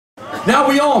Now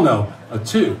we all know a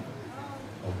 2,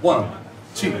 a 1,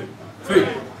 2, 3.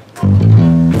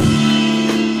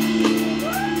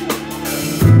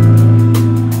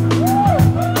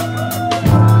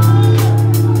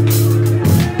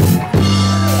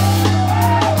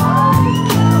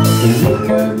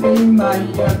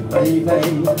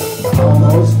 Baby,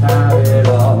 almost have it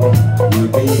all.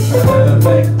 You'd be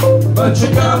perfect, but you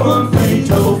got one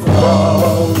fatal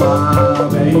flaw. My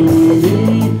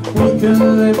baby, we could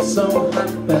live so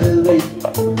happily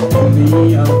in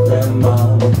the open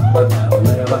mall, but that'll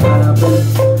never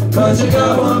happen, 'cause you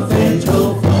got one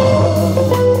fatal flaw.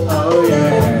 Oh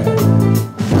yeah.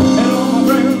 And all my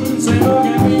friends, they look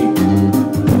at me,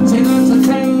 say that's a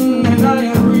 10, and I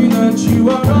agree that you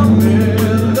are a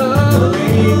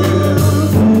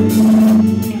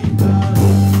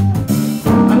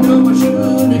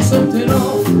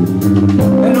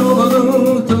and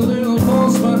overlook the little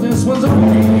false, but this one's a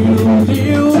real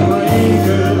deal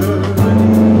breaker.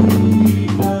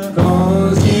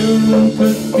 'Cause you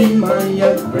could be my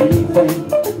everything,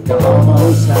 you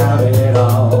almost have it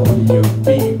all. You'd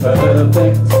be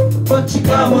perfect, but you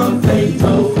got one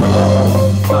fatal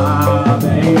flaw. My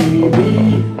baby,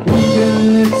 we can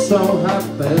live so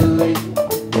happily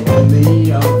in the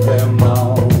open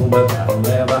mall, but that'll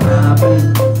never happen,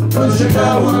 'cause you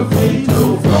got one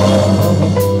fatal flaw.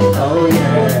 Oh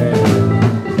yeah.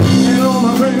 And all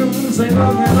my friends, they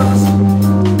look at us,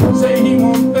 say he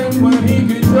won't bend when he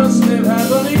could just live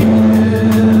happily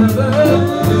ever.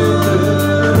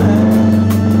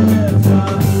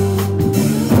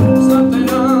 Something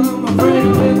I'm afraid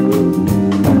of it,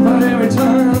 but every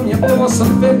time you force a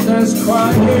fit, there's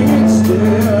crying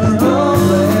instead of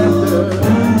laughter.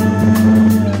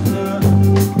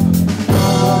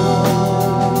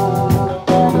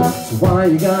 Why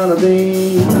you gotta be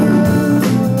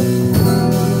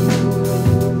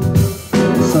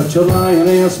such a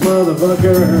lying-ass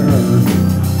motherfucker?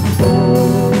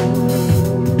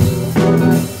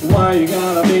 Why you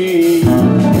gotta be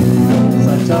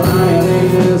such a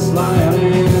lying-ass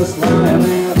motherfucker?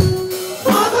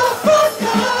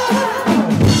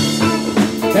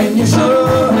 And you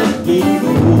sure have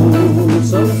been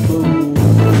so fool.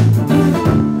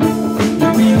 You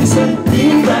really sent me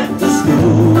back to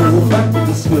school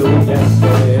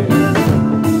yesterday,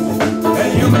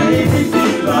 and you made me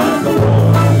feel like a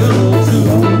royal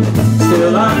too.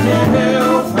 Still I can't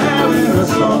help having a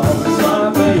song.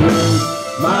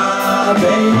 My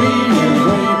baby,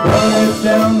 we put it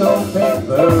down on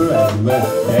paper and let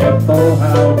careful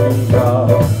how we go.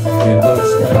 It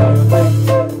looks perfect,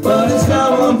 but it's got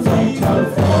one fatal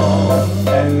flaw,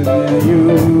 and you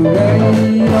may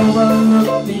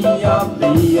overlook the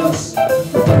obvious,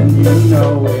 and you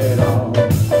know it all.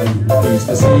 Pleased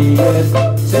to see it,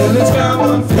 till it's got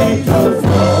one fatal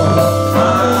flaw. My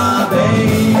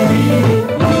baby,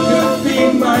 you could be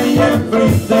my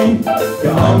everything,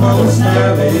 you almost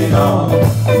have it all.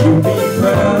 You'd be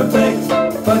perfect,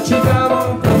 but you got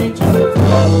one fatal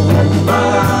flaw. My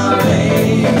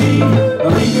baby,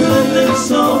 we could live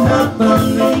so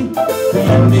happily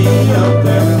in the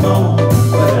open mall,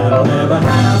 but that'll never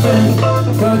happen,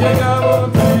 'cause you got one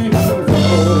fatal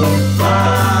flaw. My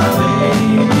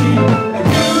baby,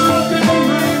 you could be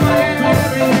my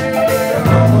everything,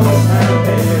 almost have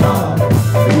it all.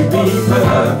 You'd be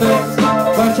perfect,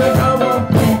 but you got one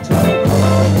fatal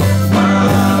flaw. My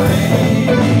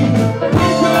baby, we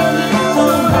could live so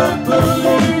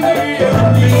happily in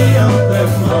the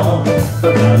open mall,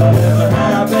 but that'll never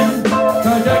happen,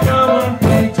 'cause you got one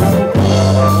fatal flaw.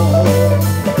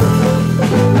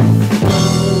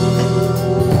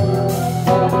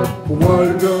 What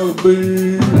it gonna be?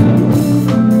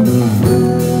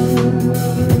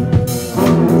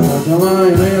 Such a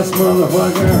lying-ass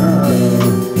motherfucker.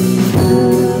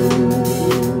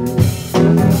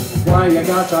 Why you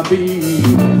gotta be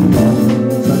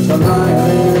such a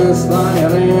lying-ass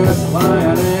motherfucker?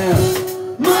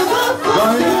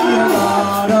 Why you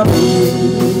gotta be?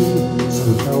 So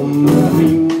tell me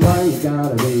why you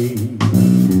gotta be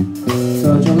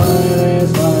such a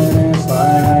lying-ass,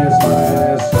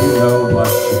 you know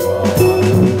what you are.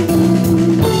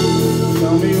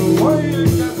 Tell me why you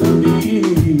gotta be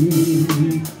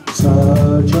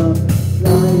such a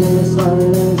lying-ass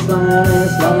motherfucker.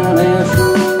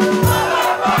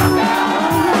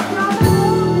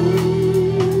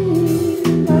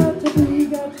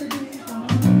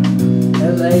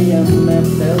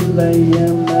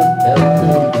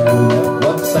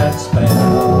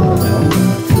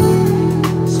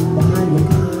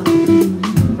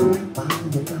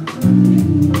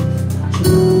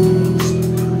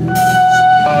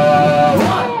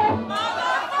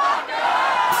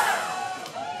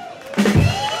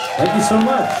 Thank you so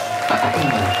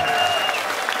much.